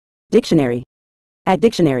Dictionary. At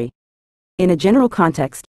dictionary. In a general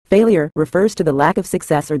context, failure refers to the lack of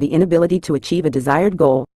success or the inability to achieve a desired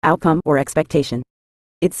goal, outcome, or expectation.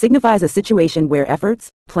 It signifies a situation where efforts,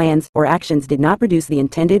 plans, or actions did not produce the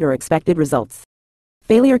intended or expected results.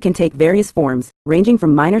 Failure can take various forms, ranging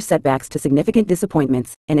from minor setbacks to significant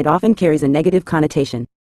disappointments, and it often carries a negative connotation.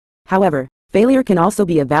 However, failure can also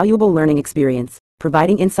be a valuable learning experience,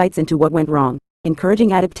 providing insights into what went wrong,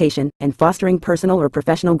 encouraging adaptation, and fostering personal or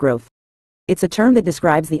professional growth. It's a term that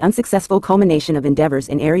describes the unsuccessful culmination of endeavors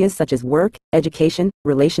in areas such as work, education,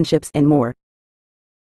 relationships, and more.